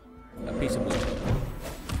hit a piece of wood.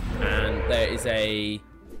 And there is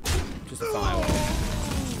just a firewall.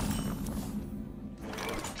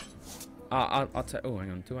 I'll take. Oh,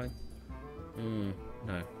 hang on. Do I?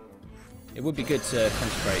 No. It would be good to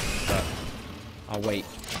concentrate, but I'll wait.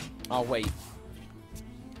 I'll wait.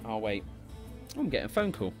 Oh, I'm getting a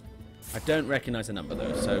phone call. I don't recognise the number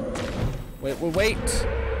though, so we'll wait.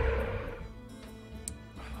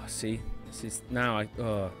 Oh, see, this is now.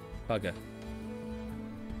 Oh, bugger.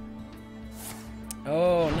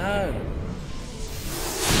 Oh no!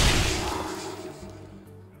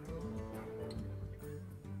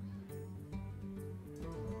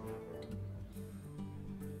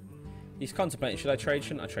 He's contemplating, should I trade?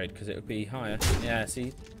 Shouldn't I trade? Because it would be higher. Yeah,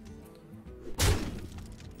 see?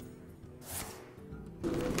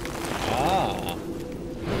 Ah!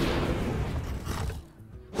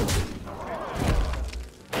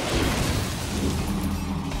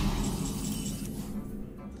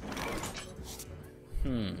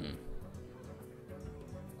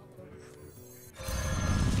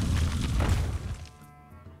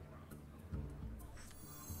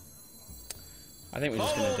 I think we're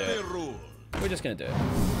just going to do it. We're just going to do it.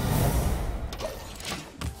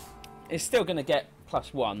 It's still going to get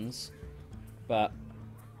 +1s, but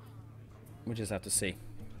we'll just have to see.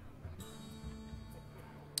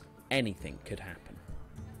 Anything could happen.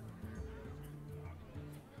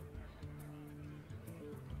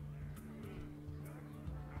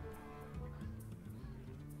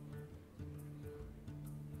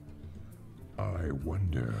 I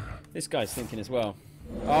wonder. This guy's thinking as well.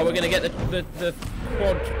 Oh, we're going to get the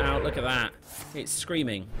quad out. Look at that. It's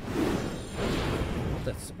screaming.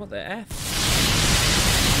 What the F?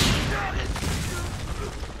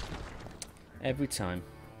 Every time.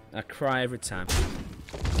 I cry every time.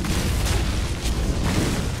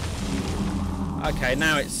 Okay,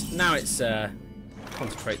 now it's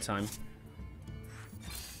concentrate time.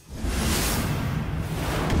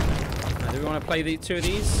 Now, do we want to play the two of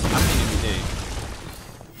these? I think we do.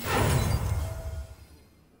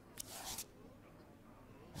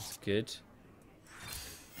 good.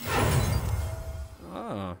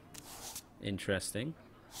 Ah, interesting.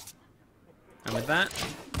 And with that,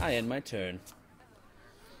 I end my turn.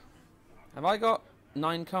 Have I got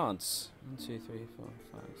 9 cards? 1, 2, 3, 4,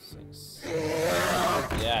 5, 6.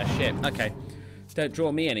 Yeah, shit. Okay. Don't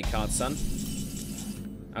draw me any cards, son.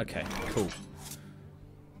 Okay, cool.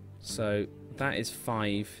 So that is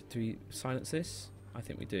 5. Do we silence this? I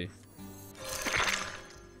think we do.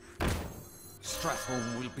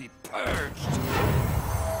 Stratholme will be purged.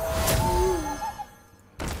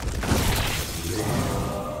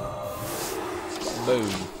 Boom.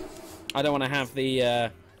 I don't want to have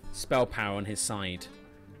the spell power on his side.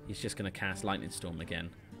 He's just going to cast Lightning Storm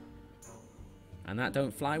again. And that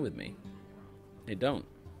don't fly with me. It don't.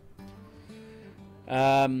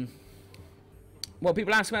 What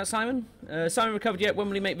people ask about Simon? Simon recovered yet? When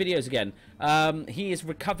will he make videos again? He is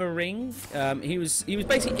recovering. He was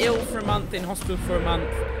basically ill for a month, in hospital for a month,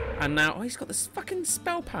 and now he's got this fucking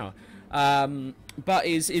spell power. But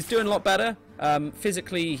is doing a lot better.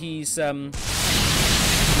 Physically, he's kind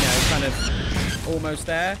of almost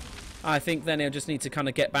there. I think then he'll just need to kind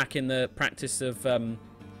of get back in the practice of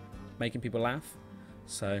making people laugh.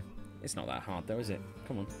 So it's not that hard though, is it?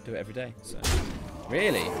 Come on, do it every day. So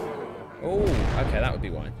really? Oh, okay, that would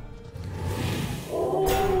be why.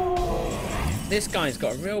 This guy's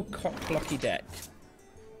got a real cock-blocky deck,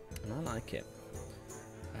 and I like it.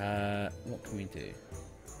 What can we do?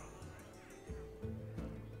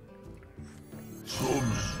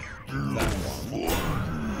 That one.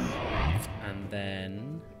 And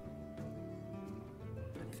then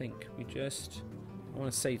I think we just... I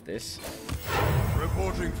want to save this.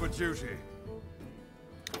 Reporting for duty.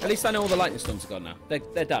 At least I know all the lightning storms are gone now.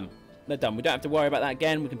 They're done. They're done. We don't have to worry about that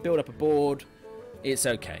again. We can build up a board. It's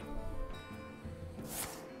okay.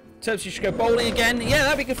 So you should go bowling again. Yeah,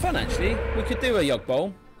 that'd be good fun actually. We could do a Yog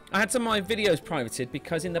Bowl. I had some of my videos privated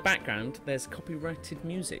because in the background there's copyrighted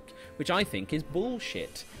music, which I think is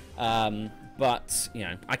bullshit. But, you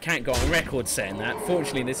know, I can't go on record saying that.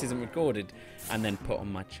 Fortunately, this isn't recorded and then put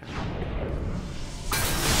on my channel.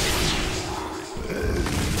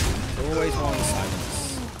 Always one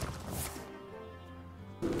silence.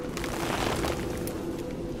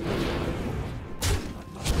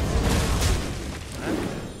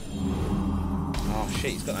 Oh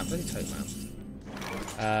shit, he's got that bloody tote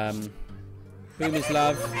man. Boom is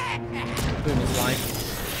love. Boom is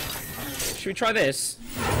life. Should we try this?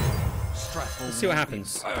 Let's see what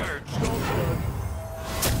happens.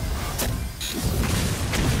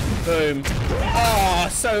 Boom.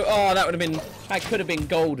 Oh, that would have been... That could have been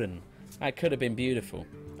golden. That could have been beautiful.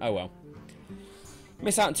 Oh well.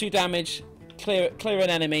 Miss out on 2 damage. Clear an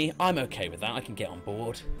enemy. I'm okay with that. I can get on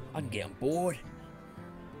board. I can get on board.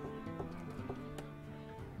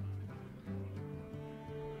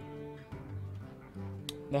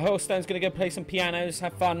 The Hurlstone's going to go play some pianos.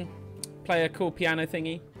 Have fun. Play a cool piano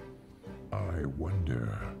thingy. I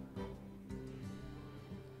wonder.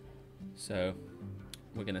 So,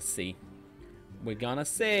 we're going to see. We're going to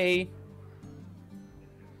see.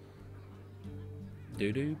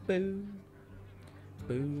 Doo-doo boo.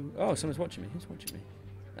 Boo. Oh, someone's watching me. Who's watching me?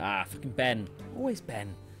 Ah, fucking Ben. Always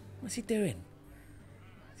Ben. What's he doing?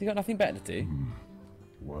 Has he got nothing better to do?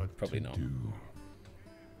 What Probably to not. do?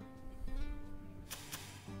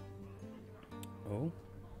 Oh.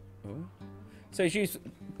 Oh. So he's used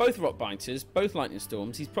both rock biters, both lightning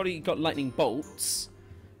storms. He's probably got lightning bolts.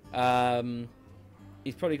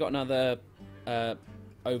 He's probably got another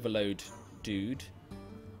overload dude.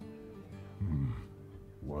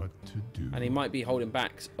 What to do? And he might be holding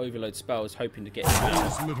back overload spells, hoping to get him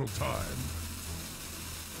out. There's little time.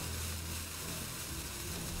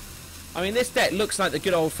 I mean, this deck looks like the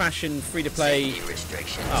good old-fashioned free-to-play... Safety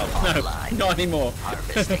restrictions Oh, no, online. not anymore.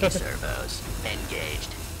 Harvesting servos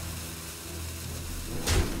engaged.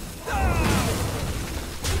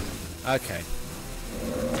 Okay.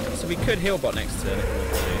 So we could heal bot next turn if we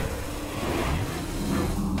want to.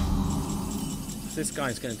 So this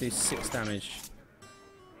guy's going to do 6 damage.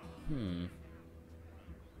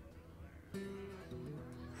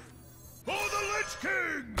 For the Lich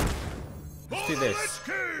King! Let's do this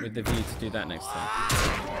with the view to do that next turn.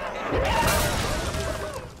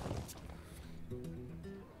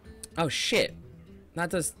 Oh shit! That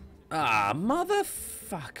does... Ah,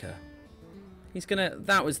 motherfucker! He's gonna...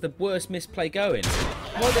 That was the worst misplay going.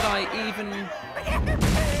 Why did I even...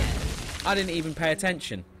 I didn't even pay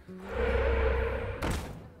attention.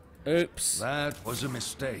 Oops. That was a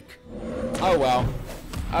mistake. Oh well.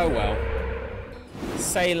 Oh well.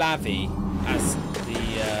 C'est la vie, as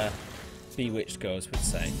the Bewitched girls would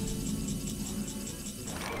say.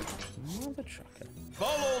 Mother trucker.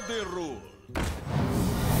 Follow the rule.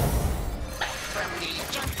 From the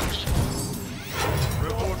junkie.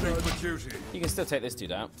 Reporting for duty. You can still take this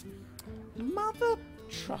dude out. Mother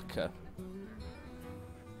trucker.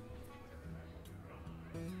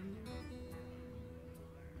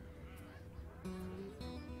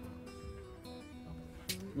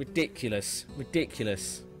 Ridiculous.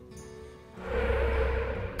 Ridiculous.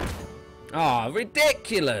 Ah,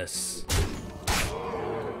 ridiculous!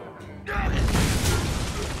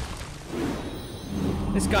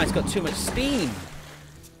 This guy's got too much steam.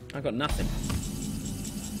 I've got nothing.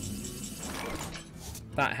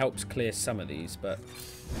 That helps clear some of these, but...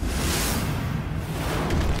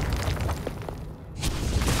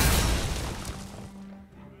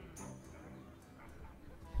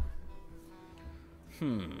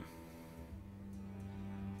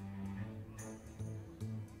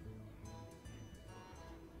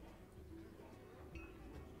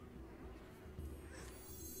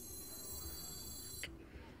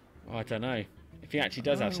 Oh, I don't know. If he actually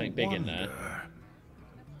does have something big in there.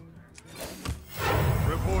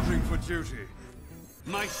 Reporting for duty.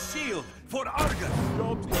 My shield for Argus.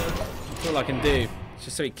 That's all I can do. It's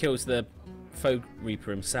just so he kills the Foe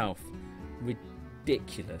Reaper himself.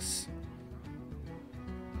 Ridiculous.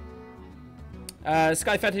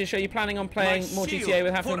 Sky Fetish, are you planning on playing more GTA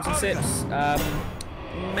with Halflings and Sips?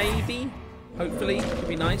 Maybe. Hopefully. Could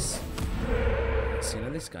be nice. So, you know,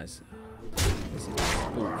 this guy's... This is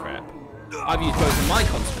bull crap. I've used both of my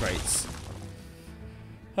consecrates.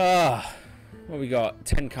 Ah, what we got?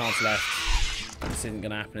 10 cards left. This isn't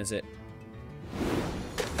going to happen, is it?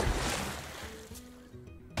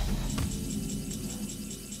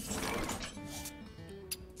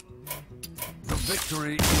 The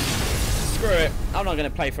victory. Screw it. I'm not going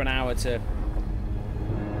to play for an hour to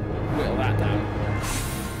whittle that down.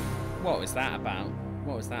 What was that about?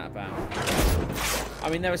 What was that about? I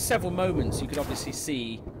mean, there were several moments you could obviously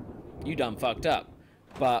see you done fucked up,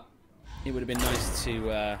 but it would have been nice to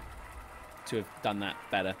have done that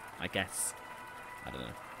better, I guess. I don't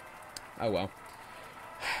know. Oh well.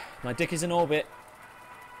 My dick is in orbit,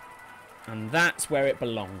 and that's where it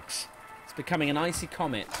belongs. It's becoming an icy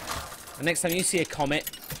comet. The next time you see a comet,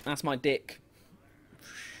 that's my dick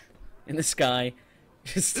in the sky.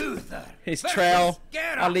 Just his trail.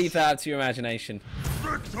 I'll leave that up to your imagination.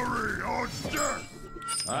 Victory or death!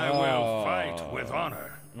 I will fight with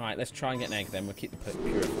honor. Right, let's try and get an egg then. We'll keep the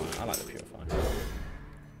purifier. I like the purifier.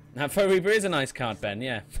 Now, Foe Reaper is a nice card, Ben.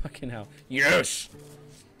 Yeah, fucking hell. Yes!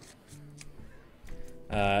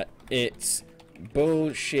 It's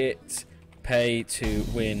bullshit pay to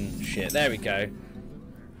win shit. There we go.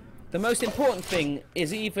 The most important thing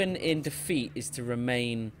is, even in defeat, is to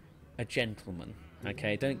remain a gentleman.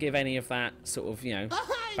 Okay, don't give any of that sort of, you know,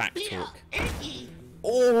 back talk.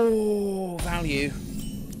 Oh, value.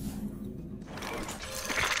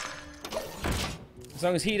 As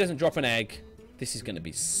long as he doesn't drop an egg, this is going to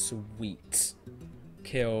be sweet.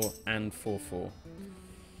 Kill and 4/4.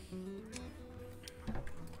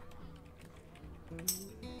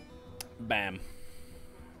 Bam.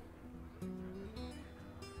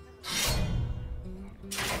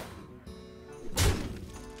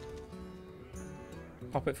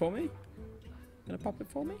 Pop it for me? Gonna pop it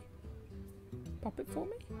for me? Pop it for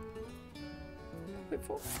me? Pop it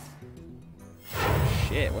for me?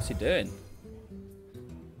 Shit, what's he doing?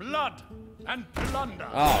 Blood and plunder.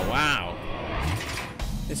 Oh, wow.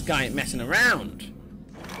 This guy ain't messing around.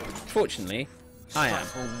 Fortunately, I am.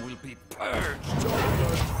 Home will be purged.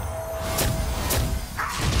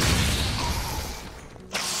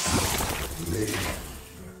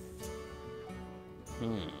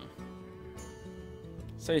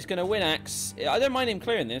 So he's going to win axe. I don't mind him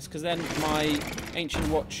clearing this, because then my Ancient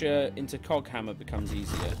Watcher into Coghammer becomes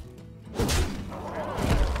easier.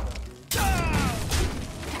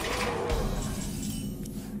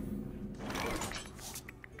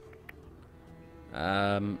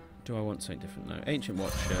 Do I want something different? No. Ancient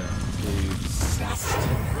Watcher.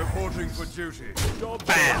 Reporting for duty.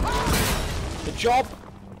 Bam! The job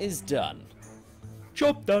is done.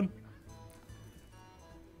 Job done.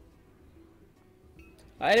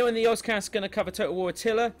 Anyone in the Ozcast going to cover Total War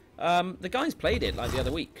Attila? The guys played it like the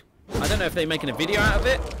other week. I don't know if they're making a video out of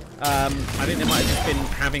it. I think they might have just been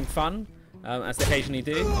having fun, as they occasionally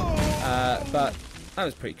do. But that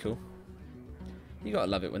was pretty cool. You gotta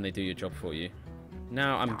love it when they do your job for you.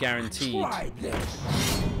 Now I'm guaranteed.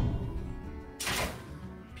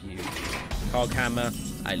 Beautiful. Coghammer,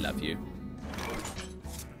 I love you.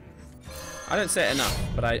 I don't say it enough,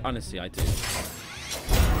 but I honestly I do.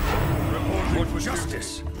 Reporting for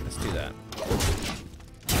justice. Let's do that.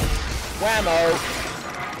 Whammo!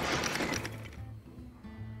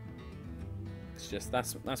 just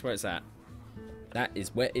that's where it's at. That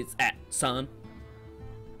is where it's at, son.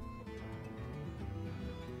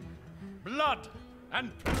 Blood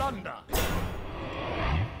and plunder.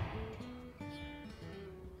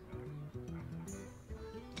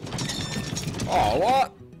 Oh,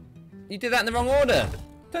 what? You did that in the wrong order.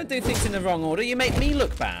 Don't do things in the wrong order. You make me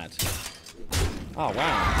look bad. Oh,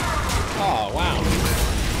 wow. Oh, wow.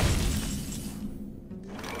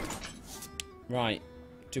 Right.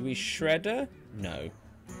 Do we shredder? No.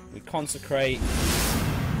 We consecrate.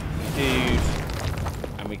 Dude.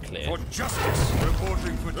 And we clear. For justice.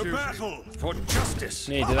 Reporting for duty. The battle for justice.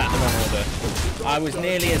 Nearly did that in the wrong order. I was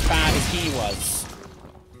nearly as bad as he was.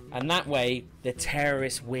 And that way, the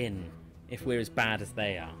terrorists win if we're as bad as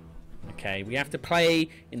they are. Okay, we have to play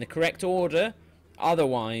in the correct order.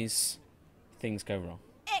 Otherwise, things go wrong.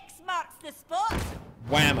 X marks the spot.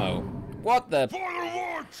 Whammo. What the...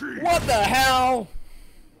 What the hell?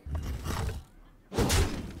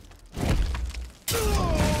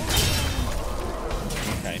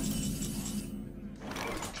 Okay.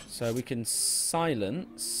 So we can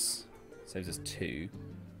silence. Saves us 2.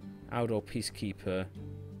 Outdoor Peacekeeper.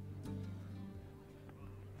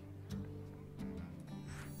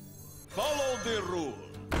 Follow the rule.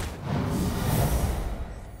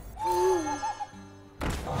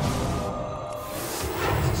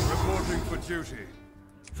 Reporting for duty.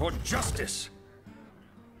 For justice.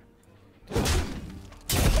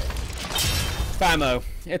 Famo.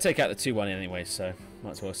 He'll take out the 2-1 anyway, so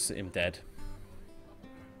might as well sit him dead.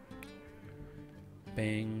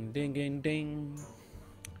 Bing, ding, ding, ding.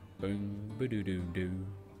 Boom, ba-doo-doo-doo.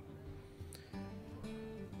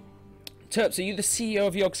 Terps, are you the CEO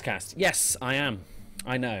of Yogscast? Yes, I am.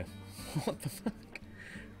 I know. What the fuck?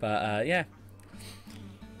 But, yeah.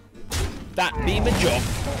 That be my job.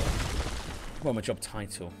 Well, my job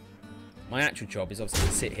title. My actual job is obviously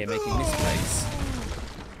to sit here making misplays.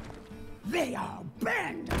 They are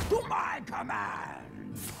bend to my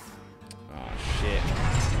command. Ah, shit.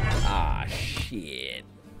 Ah, shit.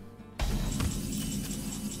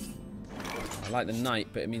 I like the knight,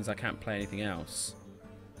 but it means I can't play anything else.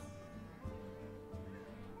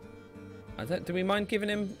 Do we mind giving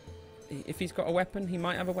him... If he's got a weapon, he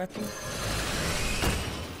might have a weapon.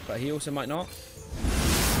 But he also might not.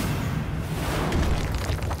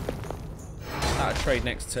 That'll trade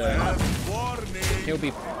next turn. He'll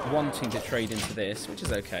be wanting to trade into this, which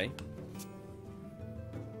is okay.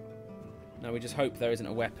 Now we just hope there isn't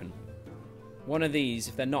a weapon. One of these,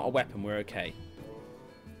 if they're not a weapon, we're okay.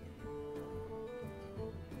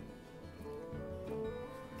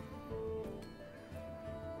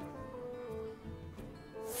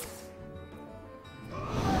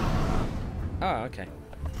 Oh, okay.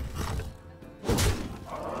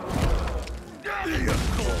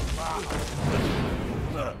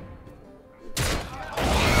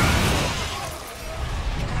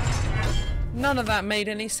 None of that made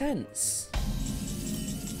any sense.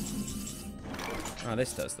 Oh,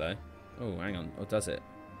 this does though. Oh, hang on. Or does it?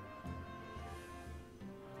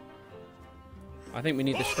 I think we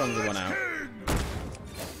need the stronger one out.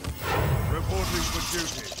 Reporting for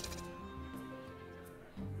duty.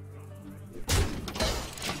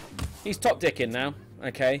 He's top dicking now.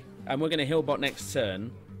 Okay. And we're going to healbot next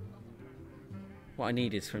turn. What I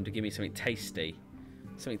need is for him to give me something tasty.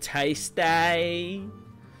 Something tasty.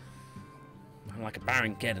 Like a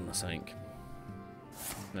Baron Geddon or something.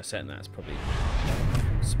 No, saying that, it's probably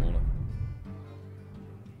smaller.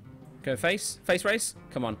 Go face? Face race?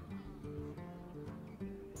 Come on.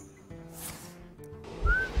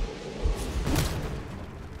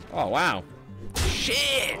 Oh, wow.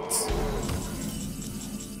 Shit!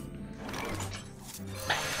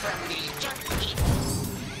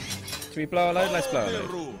 Should we blow a load? Let's blow a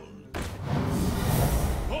load.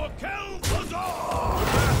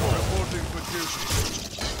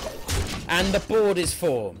 And the board is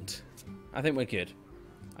formed. I think we're good.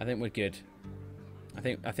 I think we're good. I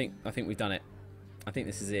think we've done it. I think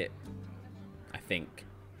this is it. I think.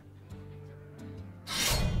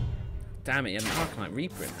 Damn it, he had an Arcanite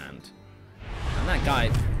Reaper in hand. And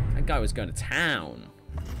that guy was going to town.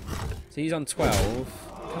 So he's on 12.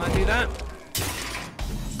 Can I do that?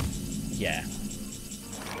 Yeah.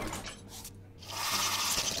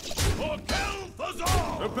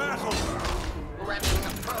 The battle. Running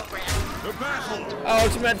the program. The battle.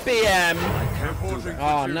 Ultimate BM.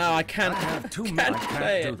 Oh no, I can't. I can't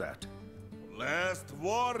do that. Last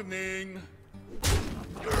warning.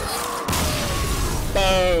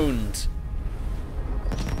 Boned.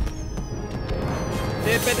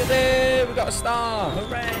 We got a star.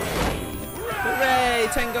 Hooray! Hooray!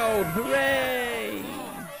 10 gold. Hooray!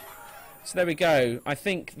 So there we go. I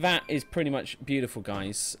think that is pretty much beautiful,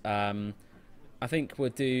 guys. I think we'll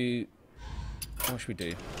do... What should we do?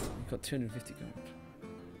 We've got 250 gold.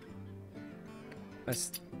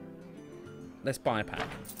 Let's buy a pack.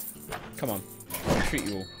 Come on. I'll treat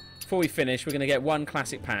you all. Before we finish, we're going to get one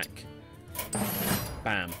classic pack.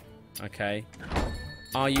 Bam. Okay.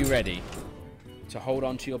 Are you ready to hold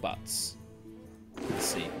on to your butts? Let's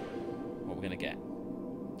see what we're going to get.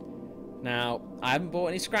 Now, I haven't bought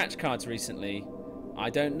any scratch cards recently.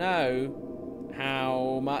 I don't know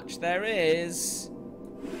how much there is.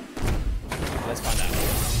 Let's find out.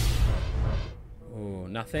 Oh,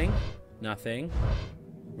 nothing. Nothing.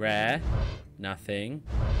 Rare. Nothing.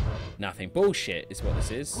 Nothing. Bullshit is what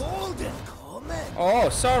this is. Golden comment. Oh,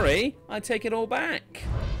 sorry. I take it all back.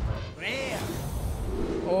 Rare.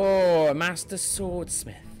 Oh, a Master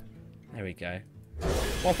Swordsmith. There we go.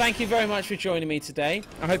 Well, thank you very much for joining me today.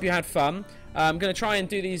 I hope you had fun. I'm going to try and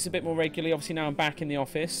do these a bit more regularly. Obviously, now I'm back in the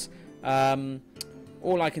office.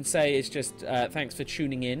 All I can say is just thanks for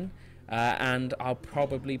tuning in. And I'll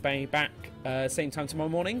probably be back same time tomorrow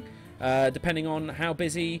morning. Depending on how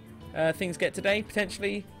busy things get today.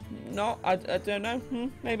 Potentially not. I don't know.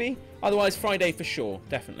 Maybe. Otherwise, Friday for sure.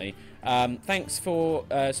 Definitely. Thanks for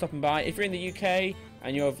stopping by. If you're in the UK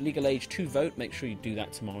and you're of legal age to vote, make sure you do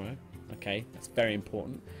that tomorrow. Okay, that's very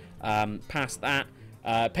important. Past that,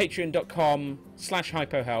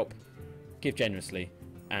 patreon.com/hypohelp. Give generously,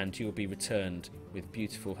 and you will be returned with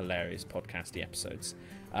beautiful, hilarious podcasty episodes.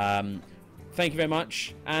 Thank you very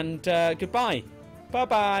much, and goodbye.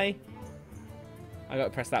 Bye-bye. I got to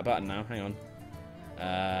press that button now. Hang on.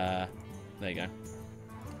 There you go.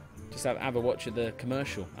 Just have a watch of the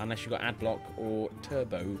commercial, unless you've got AdBlock or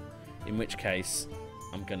Turbo, in which case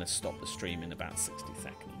I'm going to stop the stream in about 60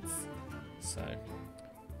 seconds. So,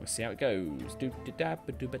 we'll see how it goes.